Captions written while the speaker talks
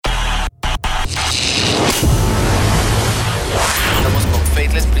Estamos con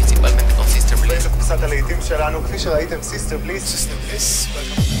Faithless, principalmente con Sister Bliss. קבוצת הלהיטים שלנו, כפי שראיתם, Sister Bliss. Sister Bliss,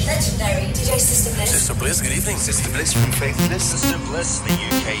 Legendary DJ Sister Bliss. Sister Bliss, good evening. Sister Bliss from Faithless. Sister Bliss, the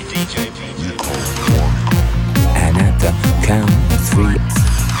UK DJ. And at the count of 3,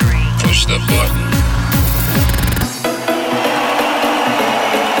 Push the button.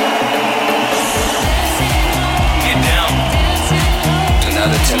 Get down. Do not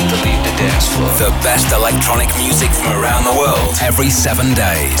attempt to leave the dance floor. the best electronic music from around the world every 7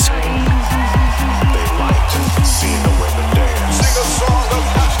 days. They like seeing the women dance. Sing a song of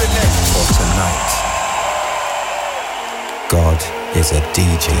happiness. For tonight, God is a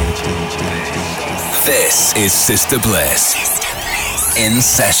DJ. This is Sister Bliss. In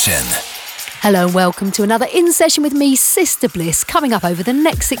session. Hello and welcome to another In Session with me, Sister Bliss. Coming up over the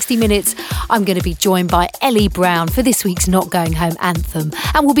next 60 minutes, I'm going to be joined by Ellie Brown for this week's Not Going Home anthem.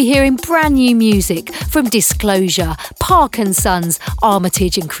 And we'll be hearing brand new music from Disclosure, Park & Sons,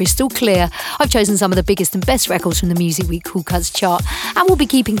 Armitage and Crystal Clear. I've chosen some of the biggest and best records from the Music Week Cool Cuts chart. And we'll be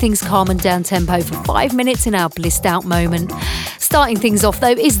keeping things calm and down-tempo for 5 minutes in our blissed out moment. Starting things off, though,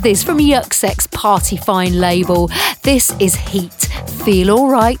 is this from Yuxek's Party Fine label. This is Heat. Feel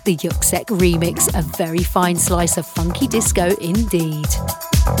Alright, the Yuxek remix. A very fine slice of funky disco indeed.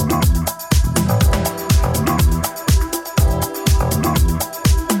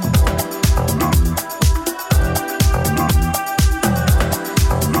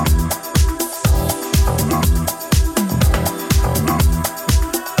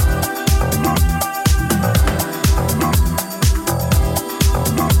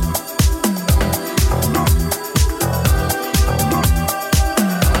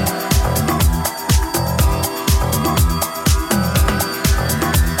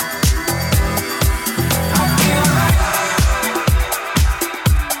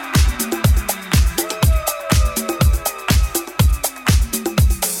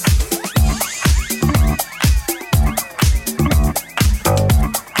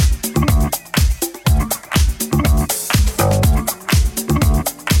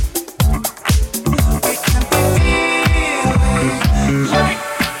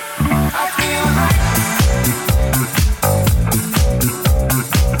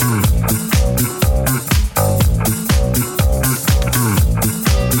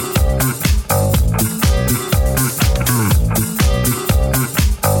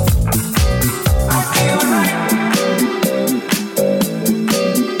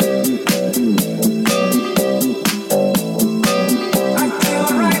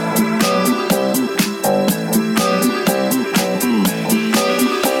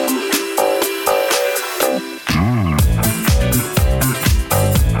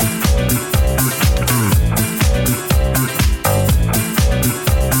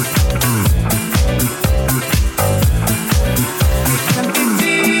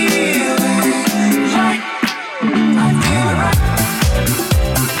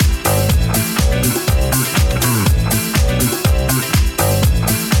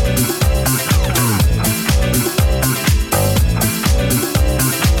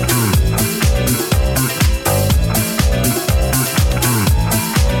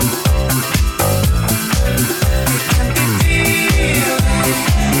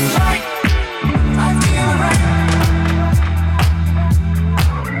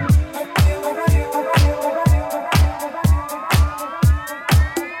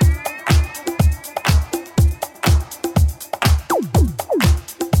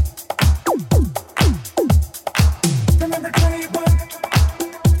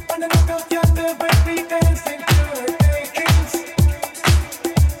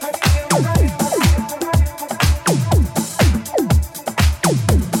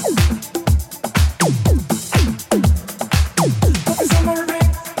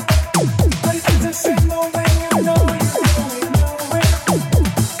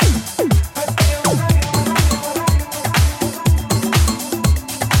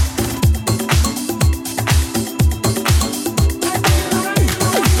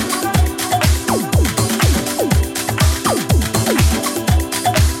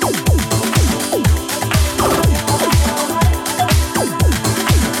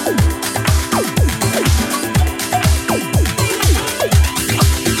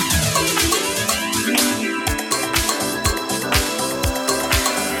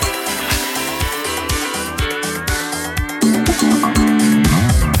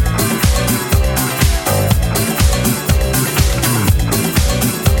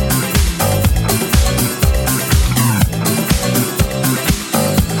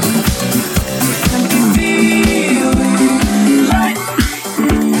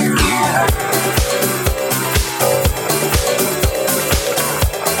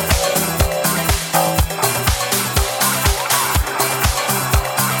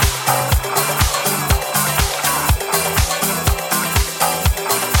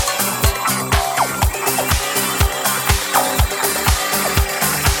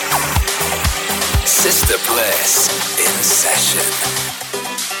 Bliss in session.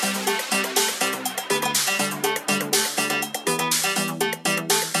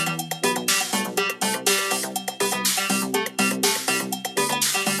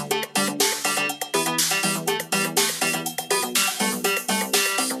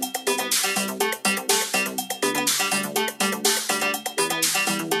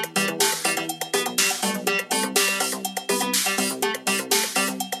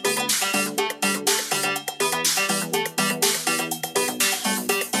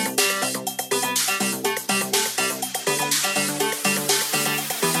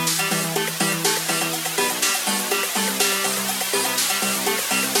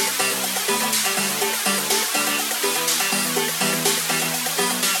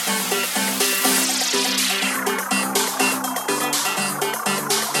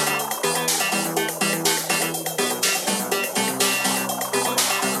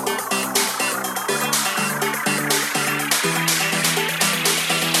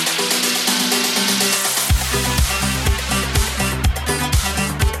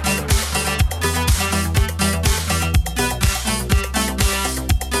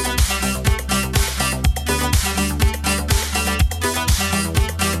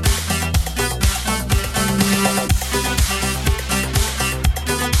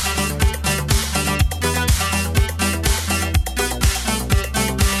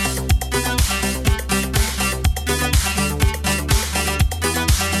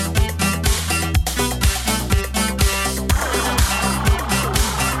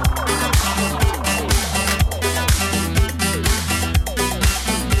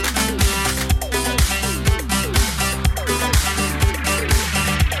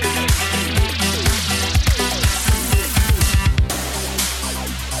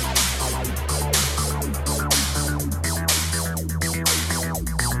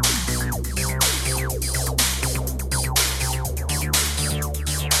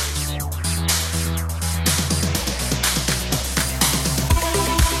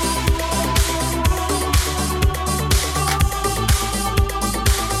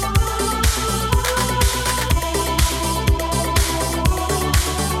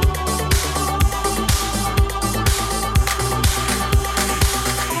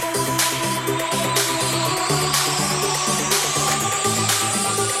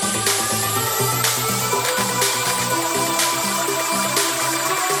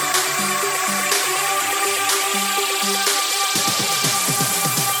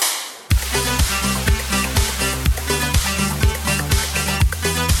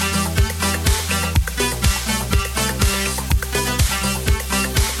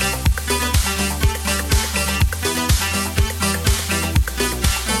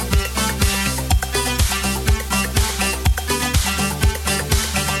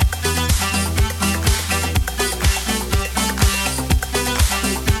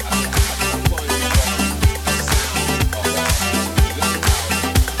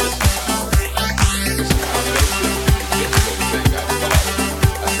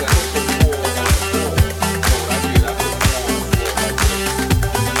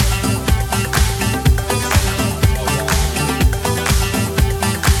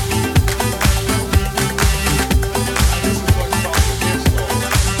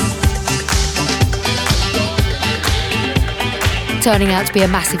 Turning out to be a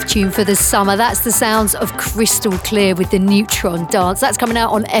massive tune for the summer. That's the sounds of Crystal Clear with the Neutron Dance. That's coming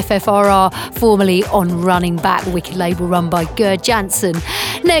out on FFRR, formerly on Running Back, wicked label run by Gerd Janson.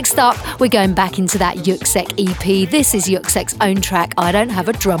 Next up, we're going back into that Yuksek EP. This is Yuksek's own track, I Don't Have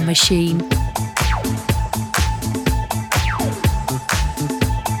a Drum Machine.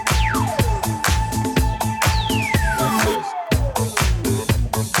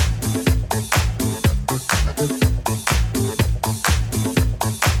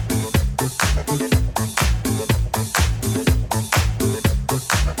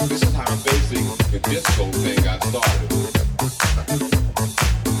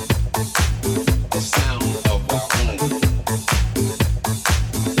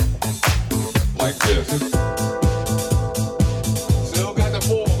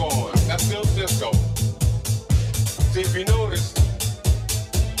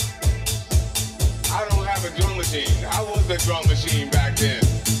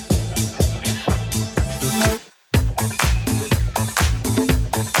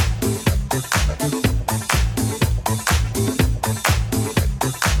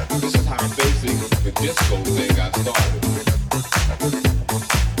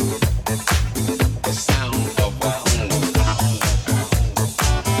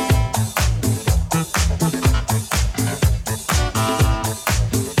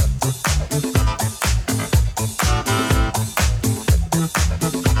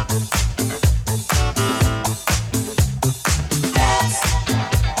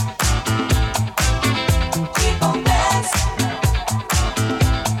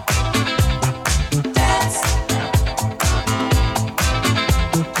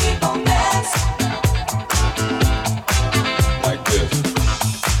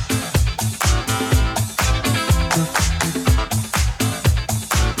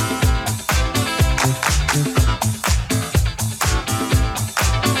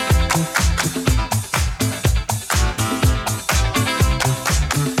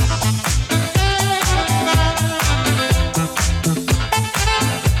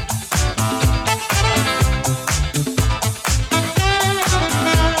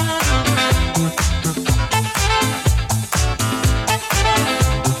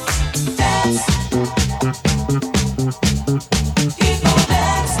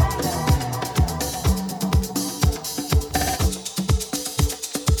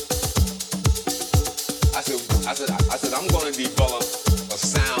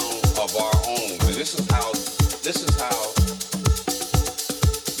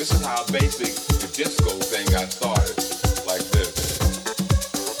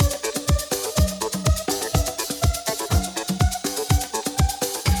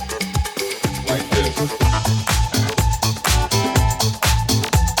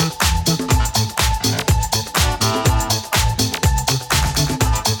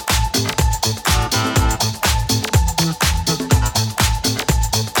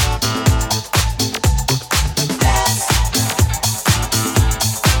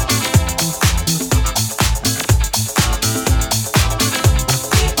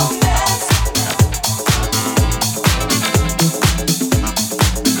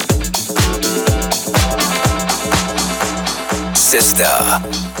 Sister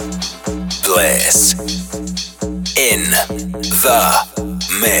Bliss in the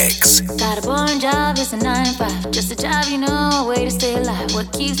mix. Got a boring job, it's a 9 to 5. Just a job, you know, a way to stay alive.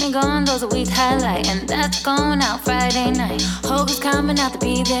 What keeps me going, those a week highlight. And that's going out Friday night. Hogan's coming out to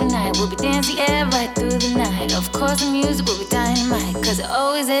be there tonight. We'll be dancing, yeah, right through the night. Of course the music will be dynamite, cause it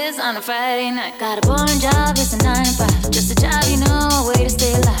always is on a Friday night. Got a boring job, it's a 9 to 5. Just a job, you know, a way to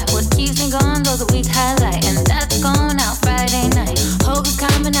stay alive. What keeps me going, those a week highlight. And that's going out Friday night. Hogan's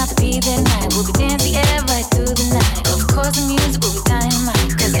coming out to be there tonight. We'll be dancing, yeah, right through the night. Of course the music will be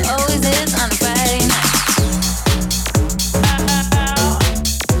dynamite, cause it always is on a Friday night.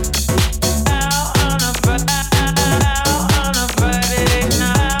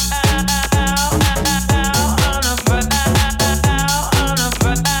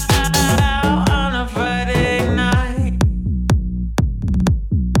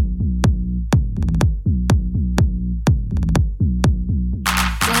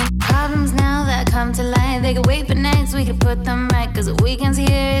 Put them right, cause the weekend's here,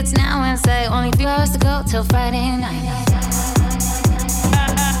 it's now in sight. Only a few hours to go till Friday night.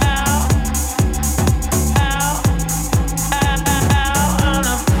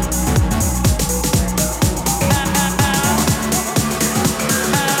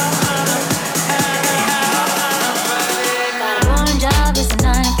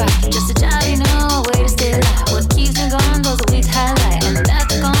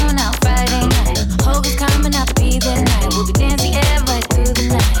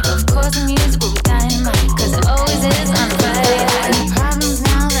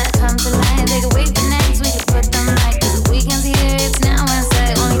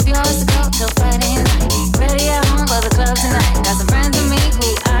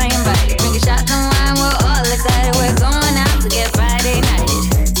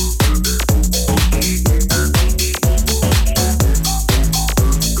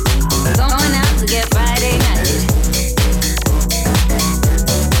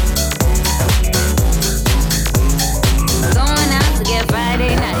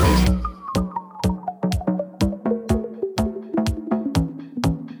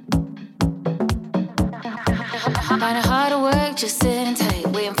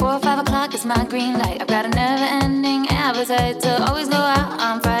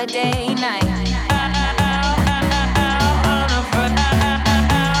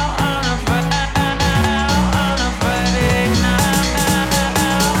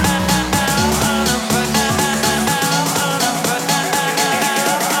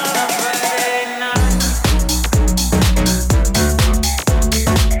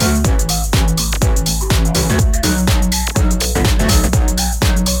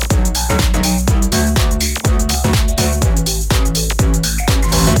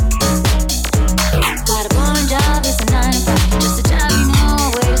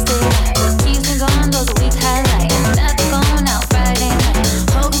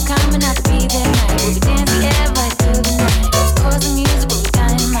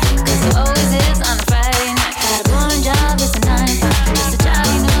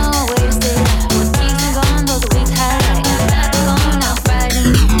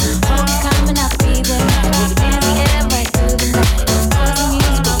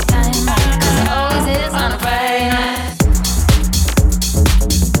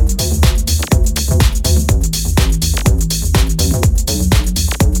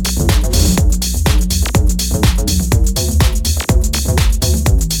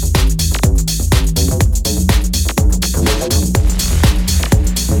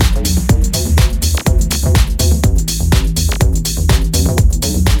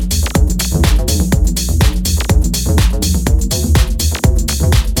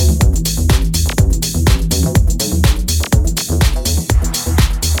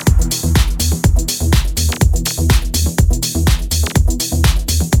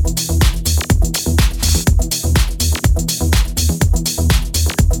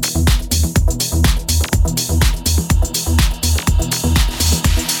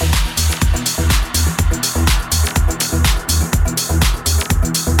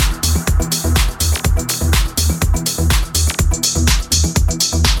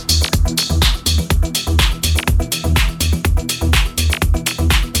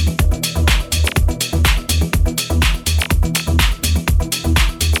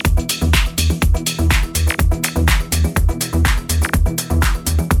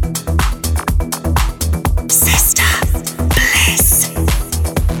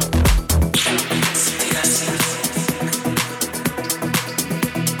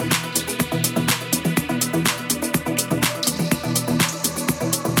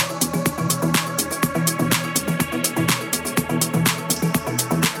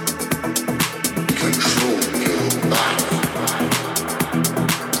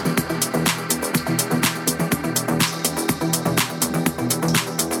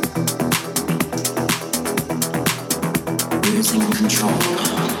 losing control.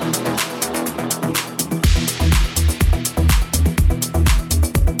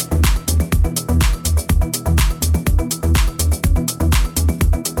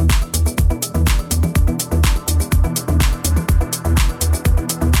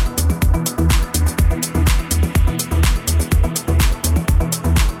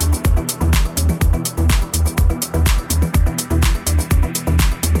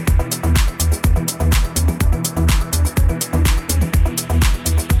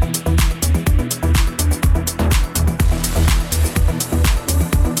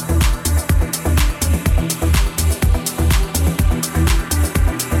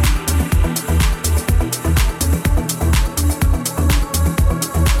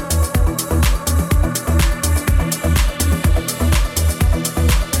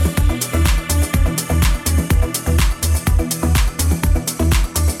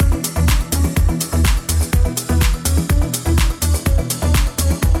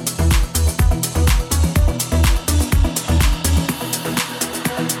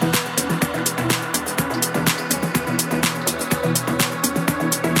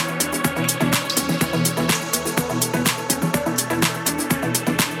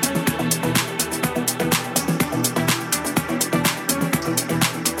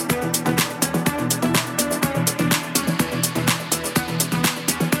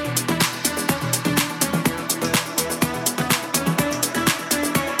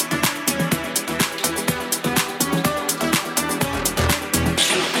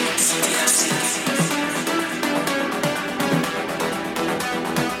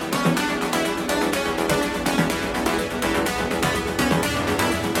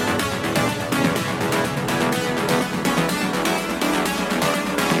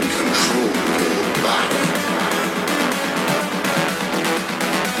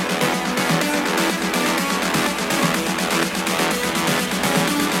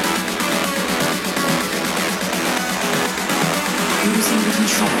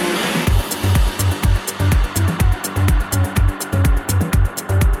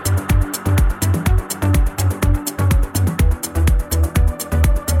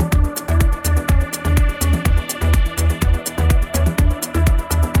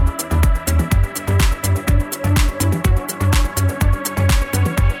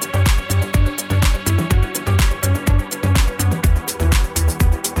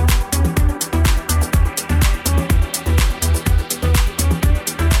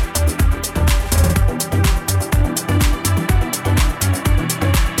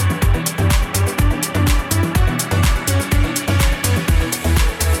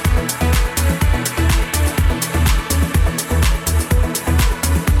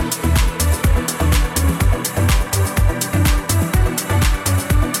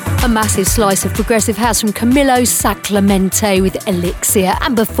 Massive slice of progressive house from Camilo Saclemente with Elixir.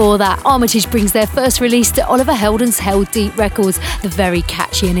 And before that, Armitage brings their first release to Oliver Heldens' Hell Deep Records, the very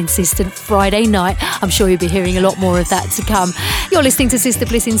catchy and insistent Friday Night. I'm sure you'll be hearing a lot more of that to come. You're listening to Sister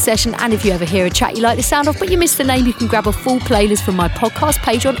Bliss in Session, and if you ever hear a track you like the sound of but you missed the name, you can grab a full playlist from my podcast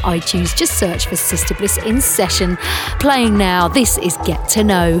page on iTunes. Just search for Sister Bliss in Session. Playing now, this is Get to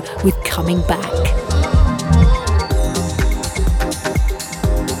Know with Coming Back.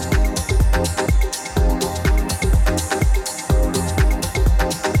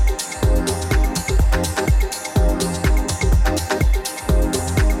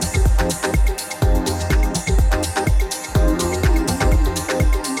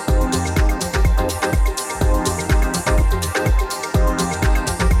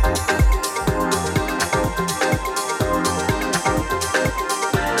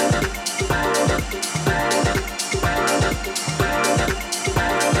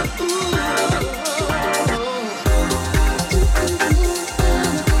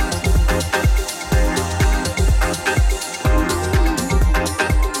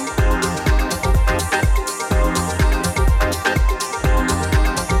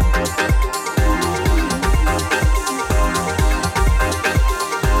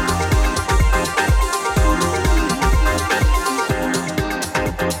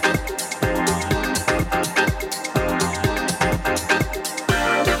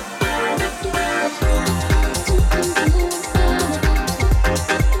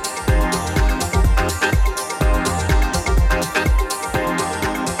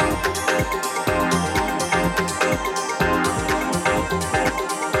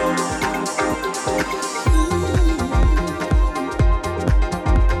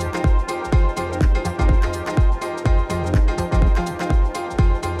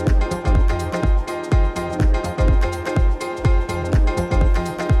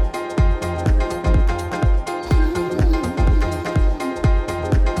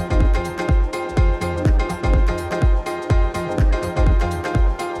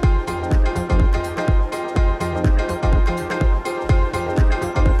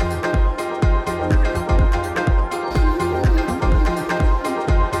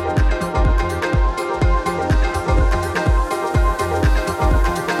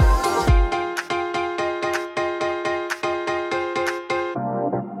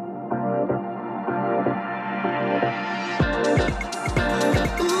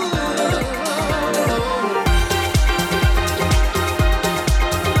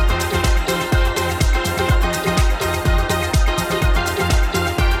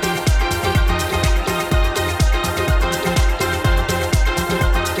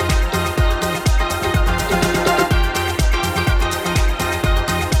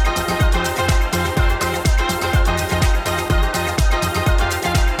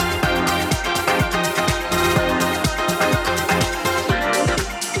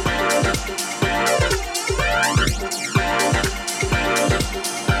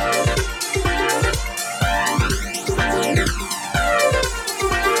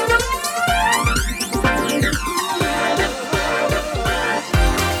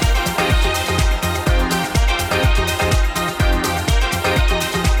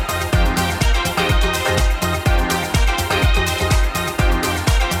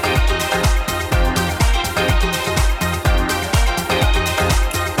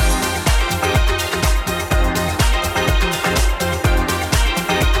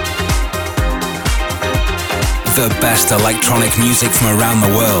 The best electronic music from around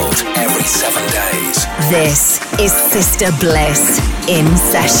the world every 7 days. This is Sister Bliss in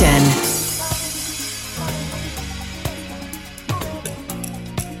session.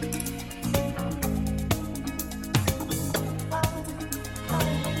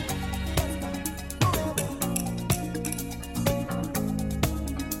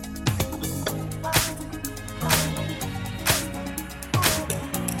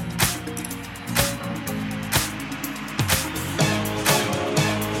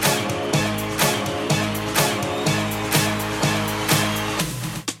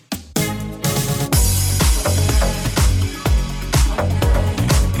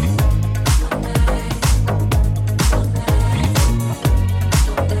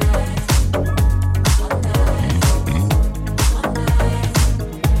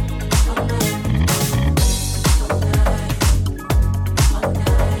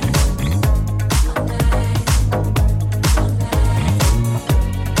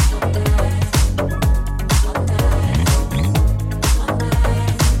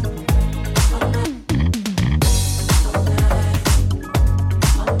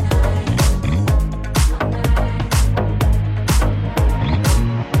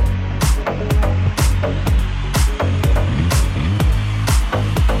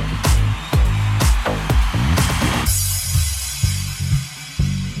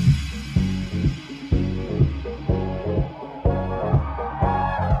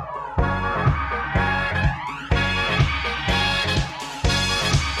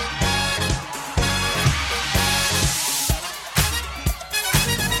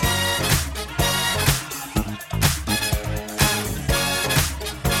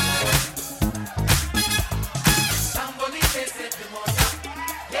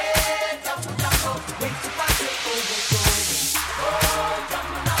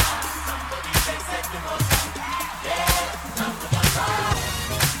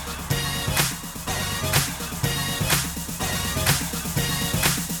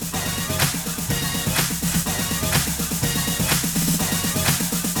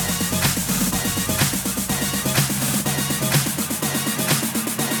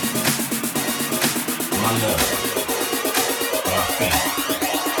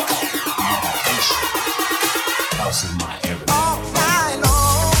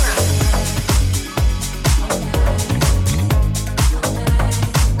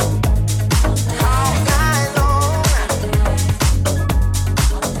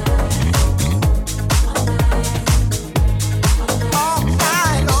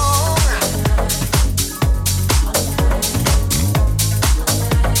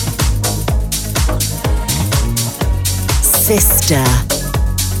 Sister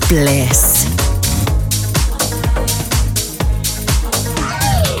Bliss.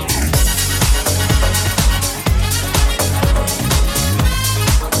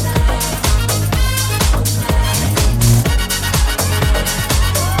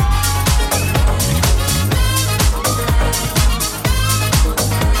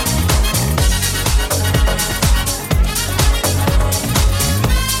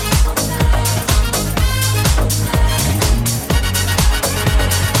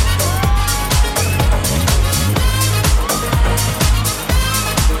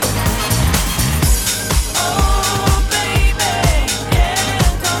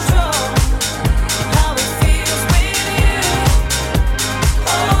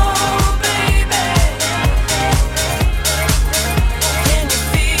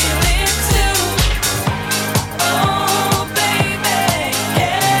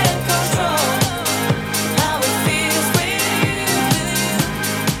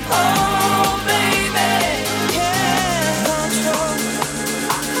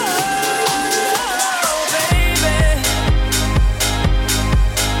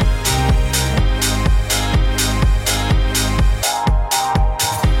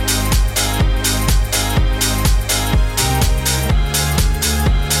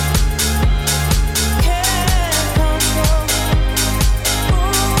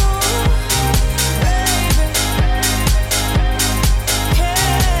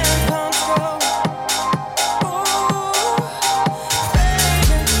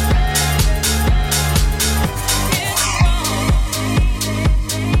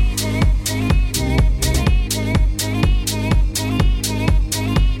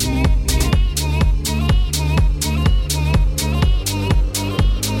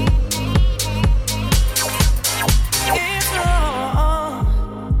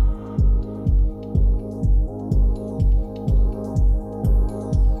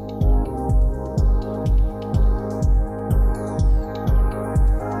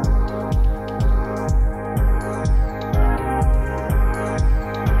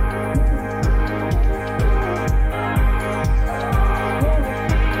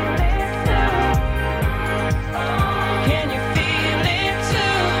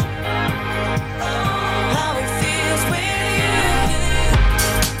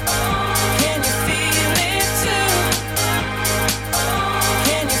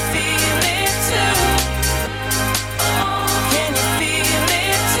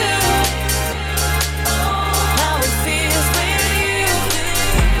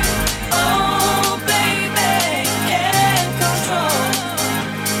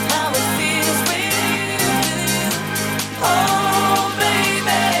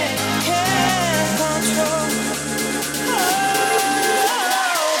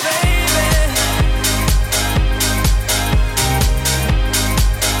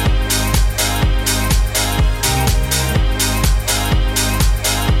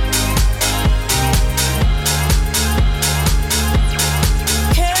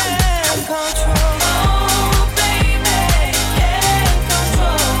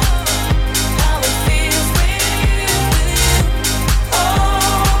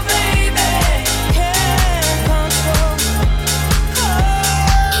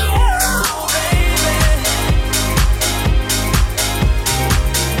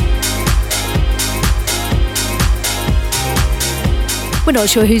 We're not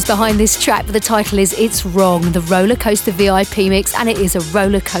sure who's behind this track, but the title is It's Wrong, the Roller Coaster VIP mix, and it is a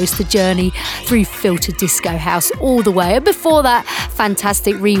roller coaster journey through filtered disco house all the way. And before that,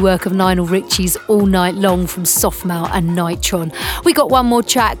 fantastic rework of Lionel Richie's All Night Long from Softmail and Nitron. We got one more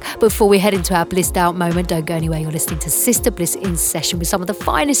track before we head into our blissed out moment. Don't go anywhere, you're listening to Sister Bliss in session with some of the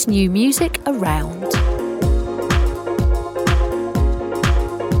finest new music around.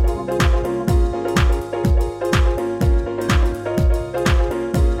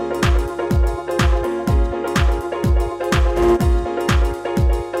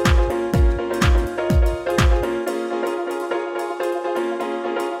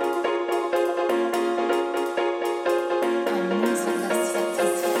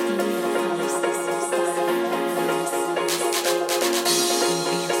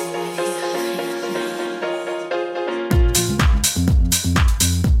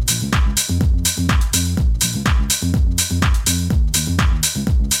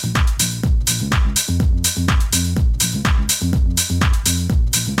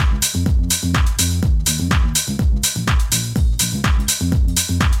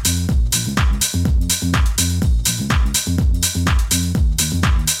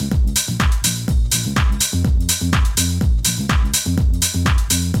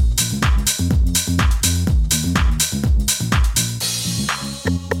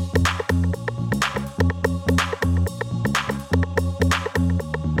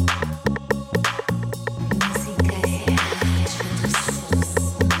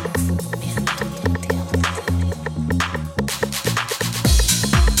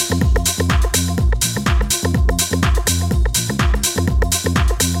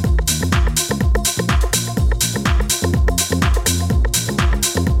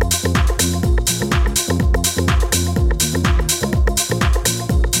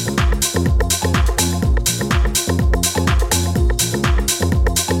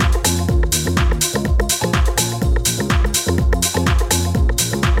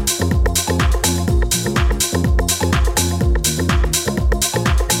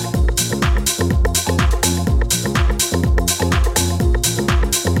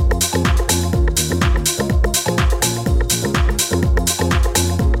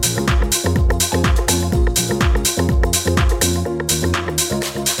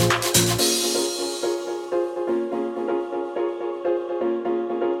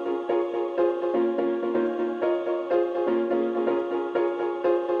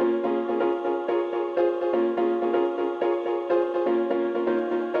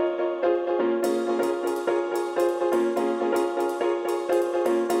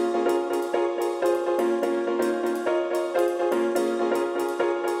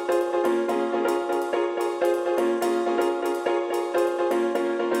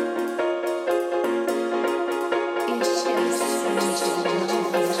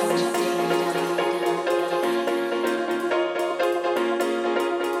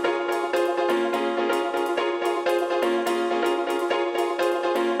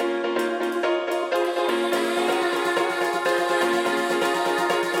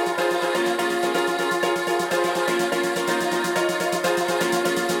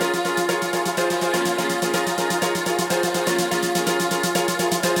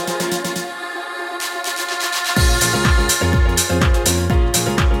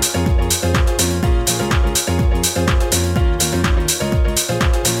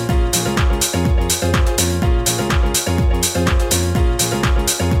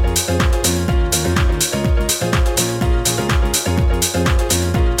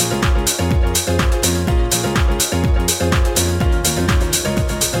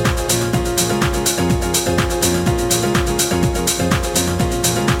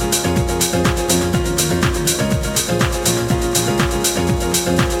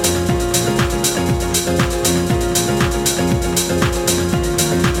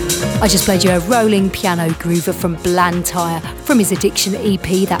 I just played you a rolling piano groover from Blantyre from his Addiction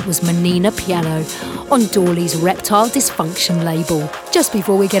EP. That was Menina Piano on Dawley's Reptile Dysfunction label. Just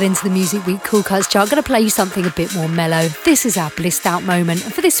before we get into the Music Week Cool Cuts chart, I'm going to play you something a bit more mellow. This is our blissed out moment.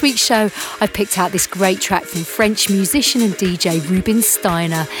 And for this week's show, I've picked out this great track from French musician and DJ Ruben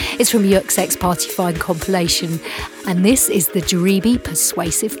Steiner. It's from Yuxek's Party Fine compilation. And this is the Jaribi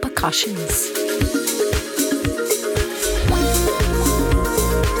Persuasive Percussions.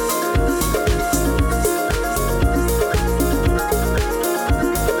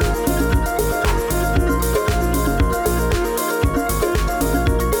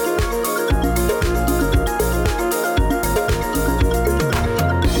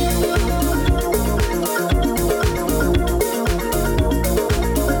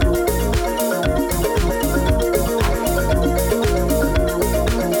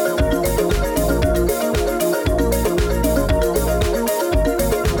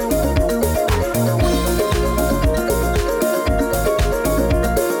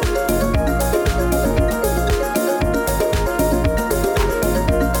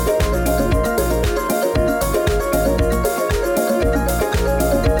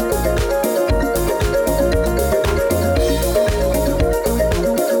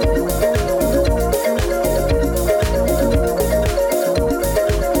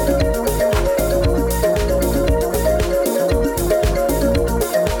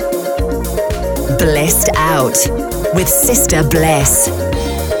 Blissed Out with Sister Bliss.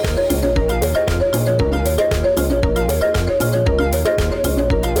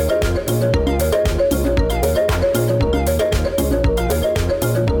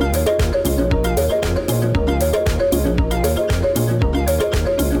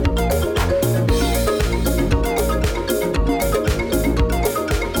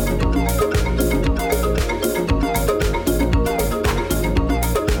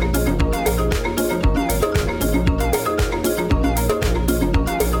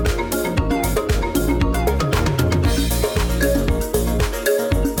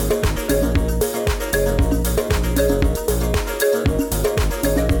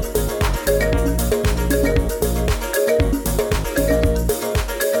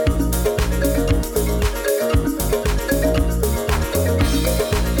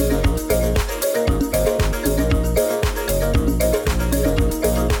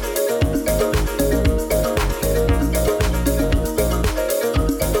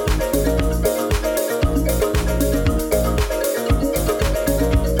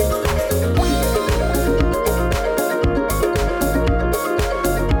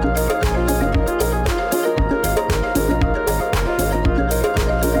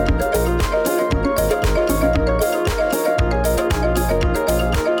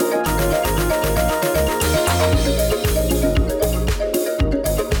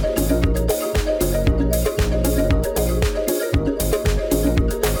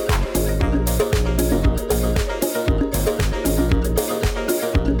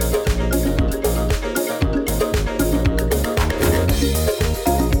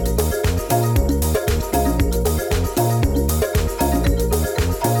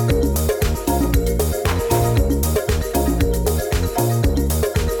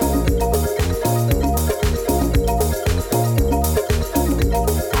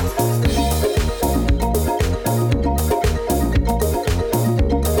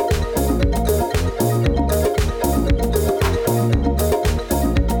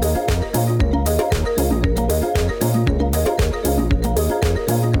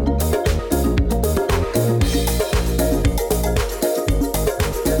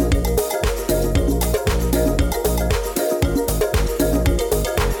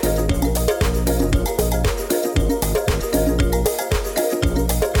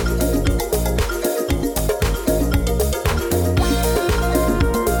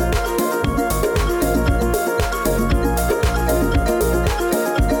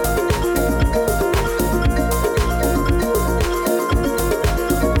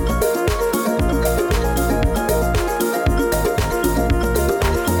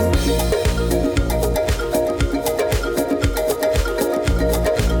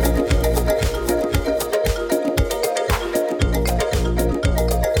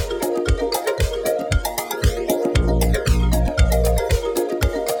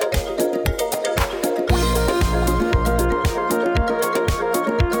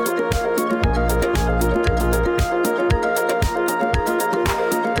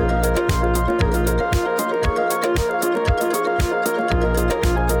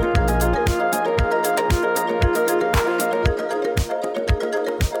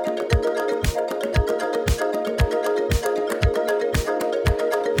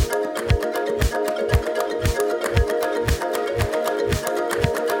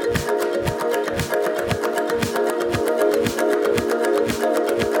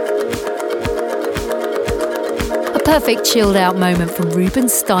 Perfect chilled out moment from Ruben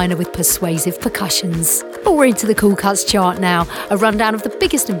Steiner with persuasive percussions. But we're into the Cool Cuts chart now, a rundown of the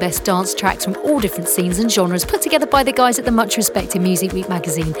biggest and best dance tracks from all different scenes and genres put together by the guys at the much respected Music Week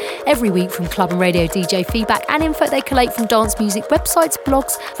magazine. Every week from club and radio DJ feedback and info they collate from dance music websites,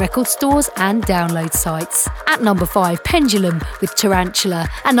 blogs, record stores and download sites. At number 5, Pendulum with Tarantula.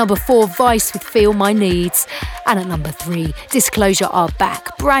 At number 4, Vice with Feel My Needs. And at number 3, Disclosure are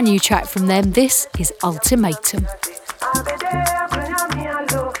back. Brand new track from them. This is Ultimatum.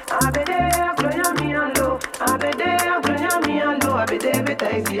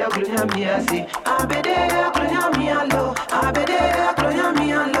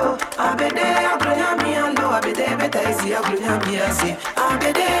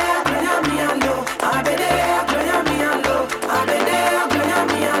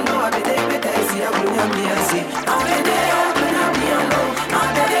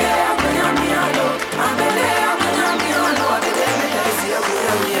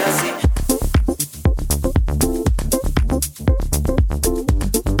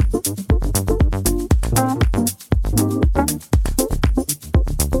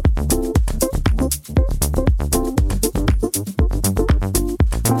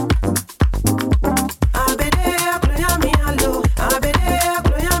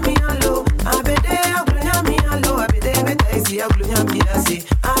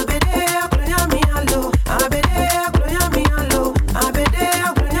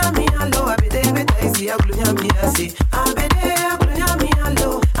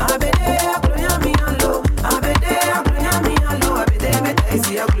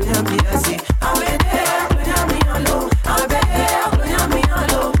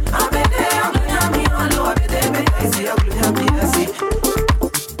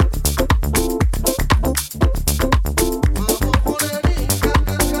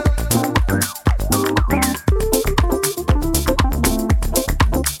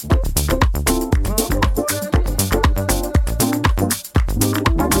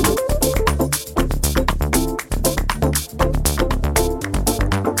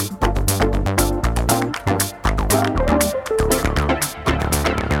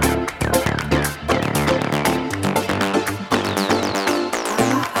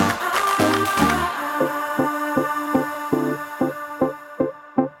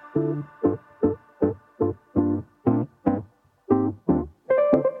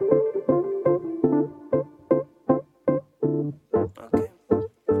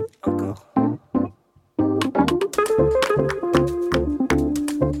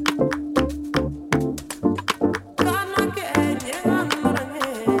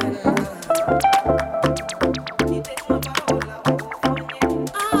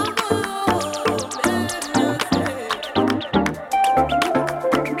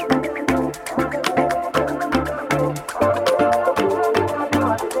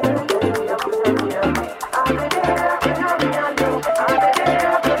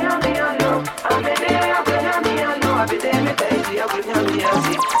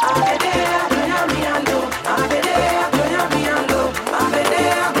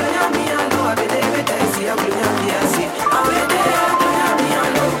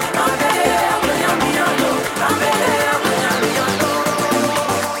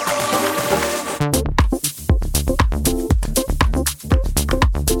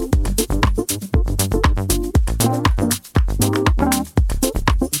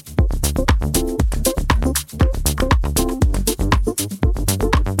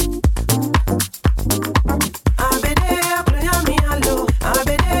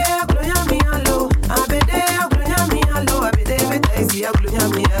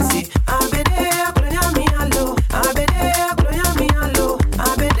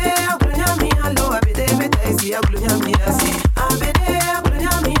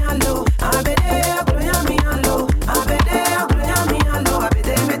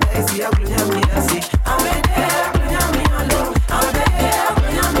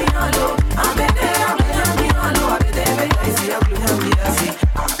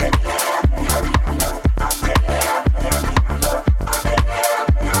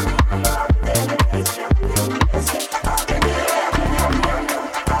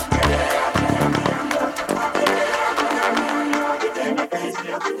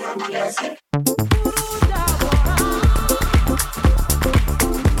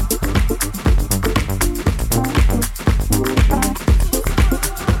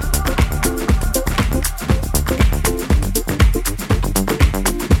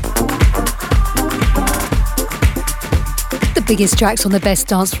 Biggest tracks on the best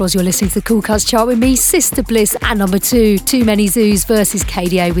dance floors. You're listening to the Cool Cuts chart with me, Sister Bliss, at number 2, Too Many Zoos versus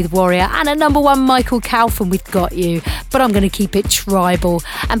KDA with Warrior, and at number 1, Michael Calfan with Got You. But I'm going to keep it tribal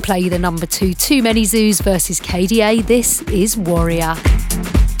and play you the number 2, Too Many Zoos versus KDA. This is Warrior.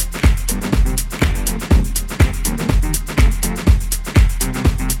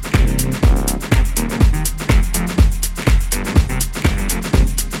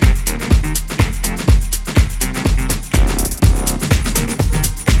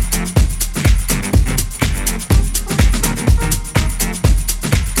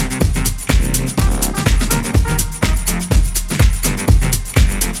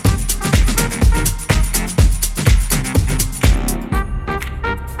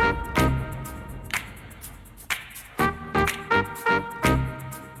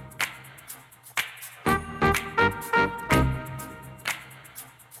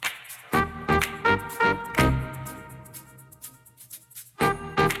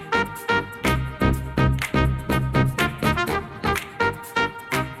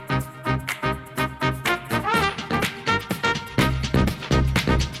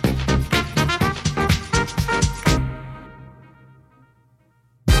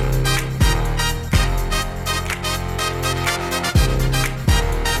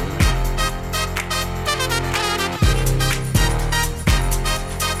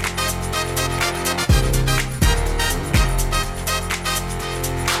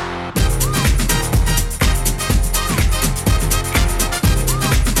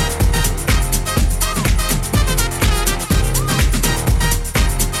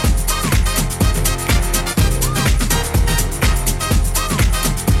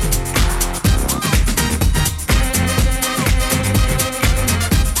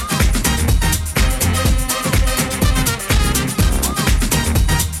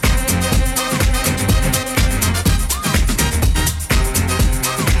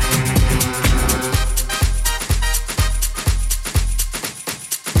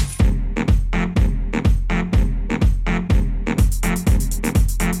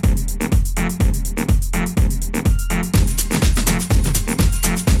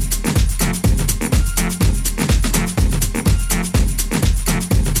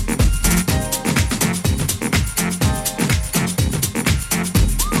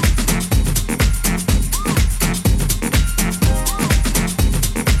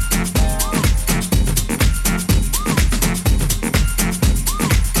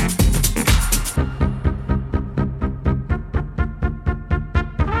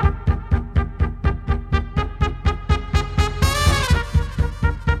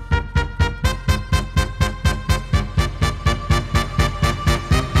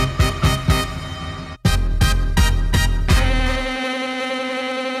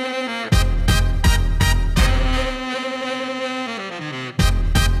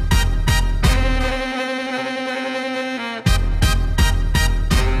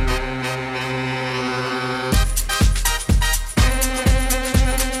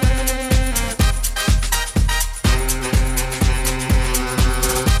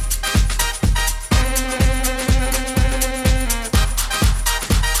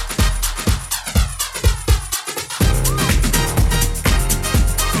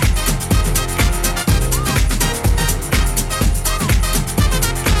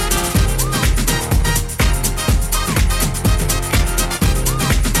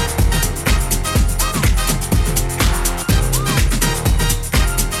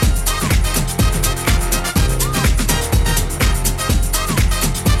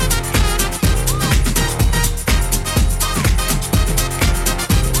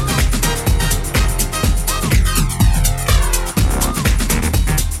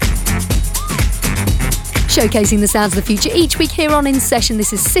 showcasing the sounds of the future each week here on In Session.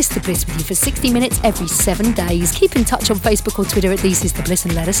 This is Sister Bliss with you for 60 minutes every 7 days. Keep in touch on Facebook or Twitter at The Sister Bliss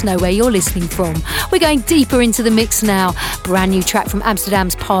and let us know where you're listening from. We're going deeper into the mix now. Brand new track from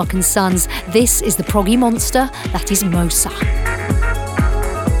Amsterdam's Park and Sons. This is the proggy monster, that is Mosa.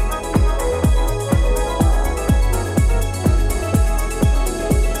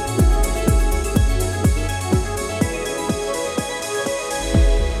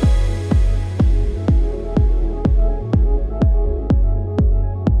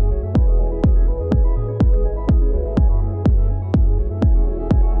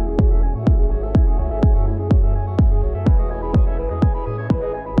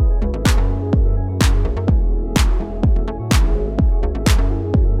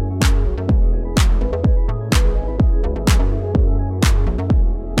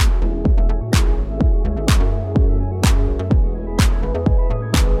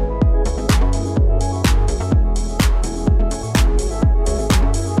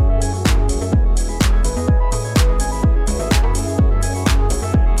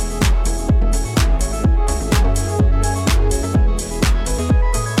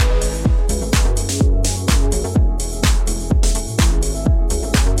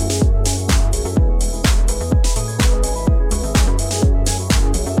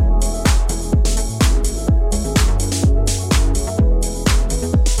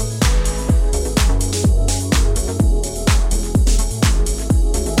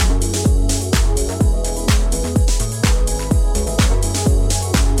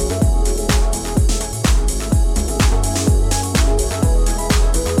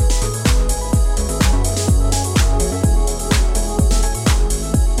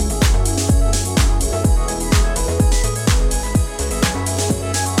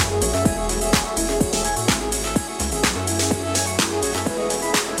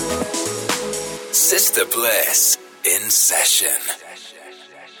 Sister Bliss in session.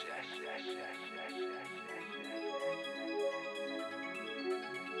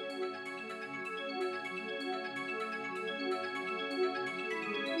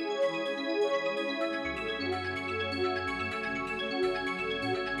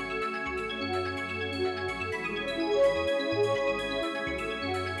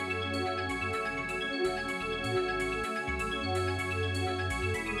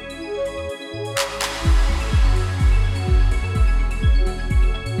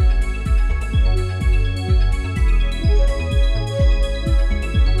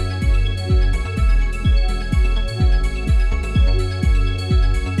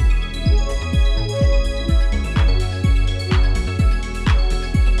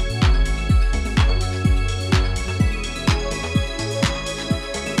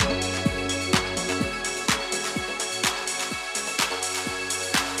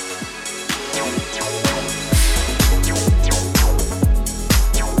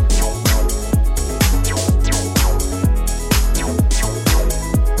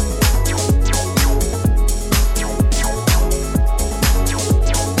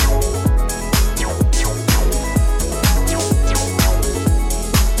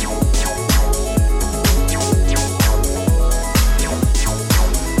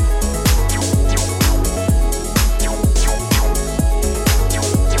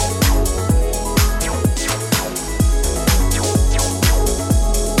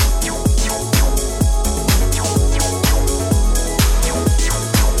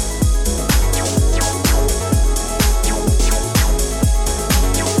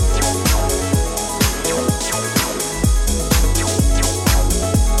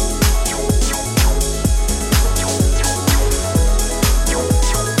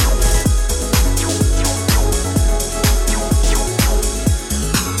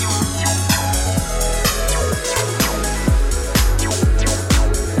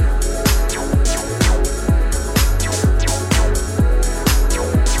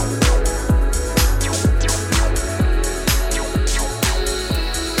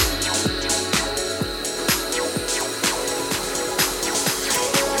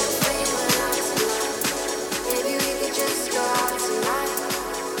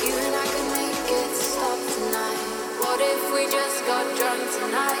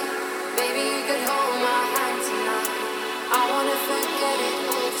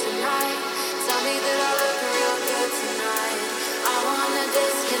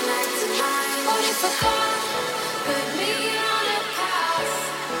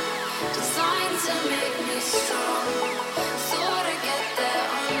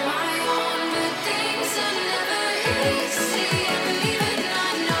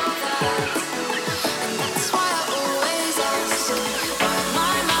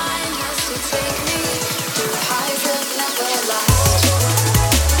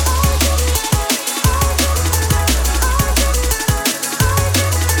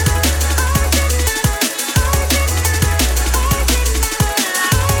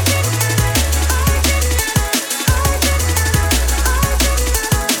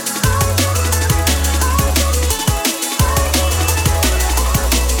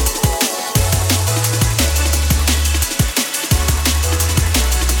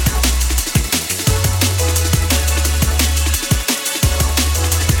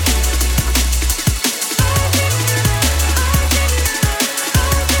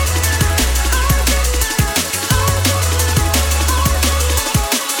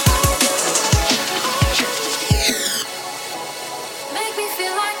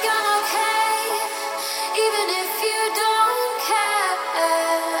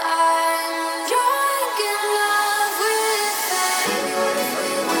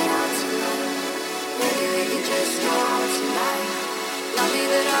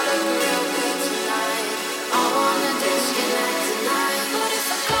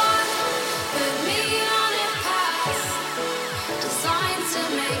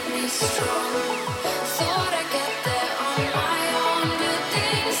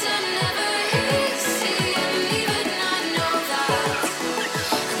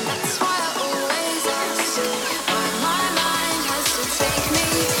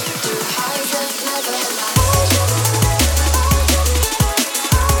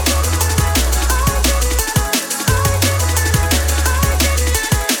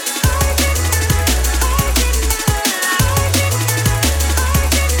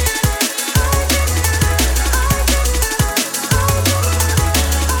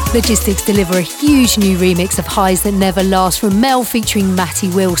 Logistics deliver a huge new remix of Highs That Never Last from Mel featuring Matty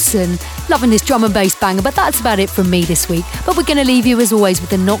Wilson. Loving this drum and bass banger, but that's about it from me this week. But we're going to leave you as always with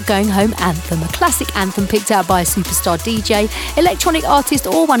the Not Going Home anthem, a classic anthem picked out by a superstar DJ, electronic artist,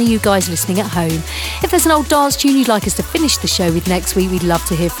 or one of you guys listening at home. If there's an old dance tune you'd like us to finish the show with next week, we'd love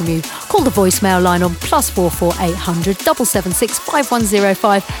to hear from you. Call the voicemail line on +44 800 776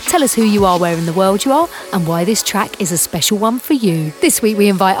 5105. Tell us who you are, where in the world you are, and why this track is a special one for you. This week we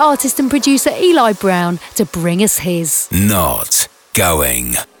invite artist and producer Eli Brown to bring us his Not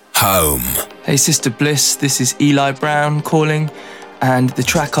Going Home. Hey Sister Bliss, this is Eli Brown calling, and the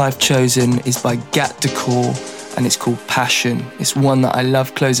track I've chosen is by Gat Decor and it's called Passion. It's one that I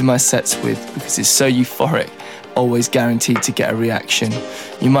love closing my sets with because it's so euphoric, always guaranteed to get a reaction.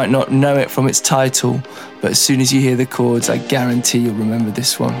 You might not know it from its title, but as soon as you hear the chords, I guarantee you'll remember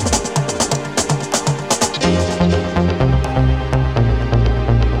this one.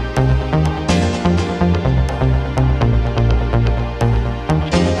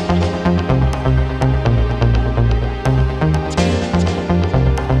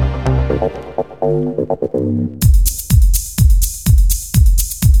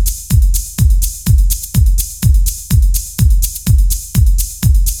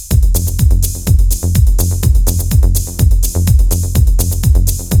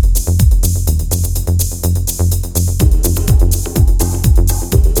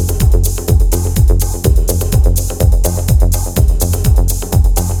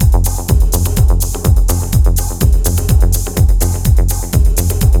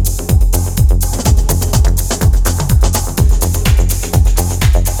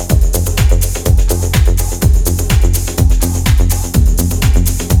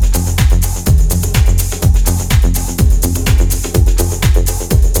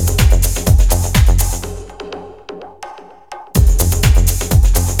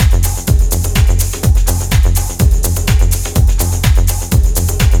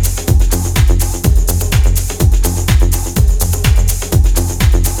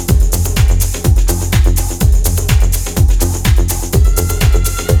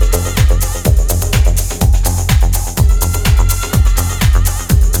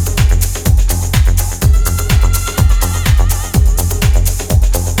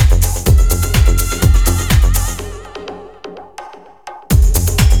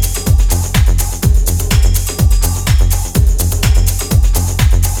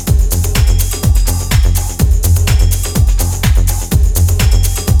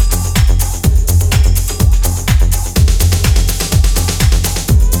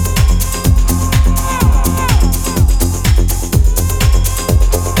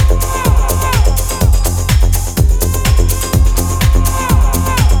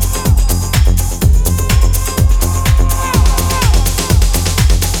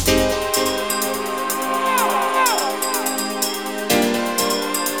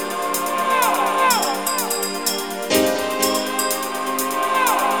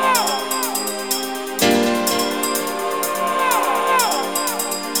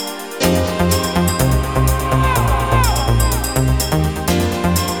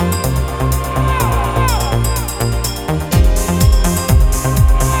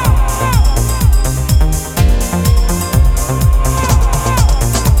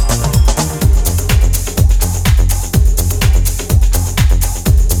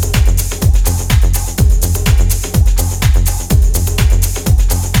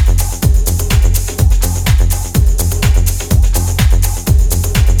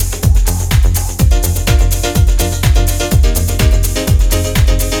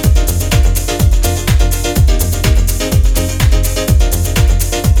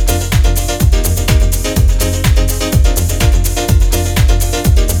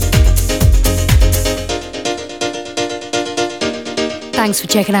 Thanks for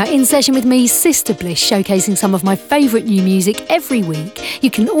checking out In Session with me, Sister Bliss, showcasing some of my favourite new music every week. You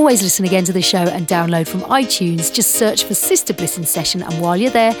can always listen again to the show and download from iTunes. Just search for Sister Bliss In Session, and while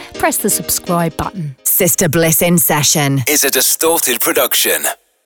you're there, press the subscribe button. Sister Bliss In Session is a Distorted production.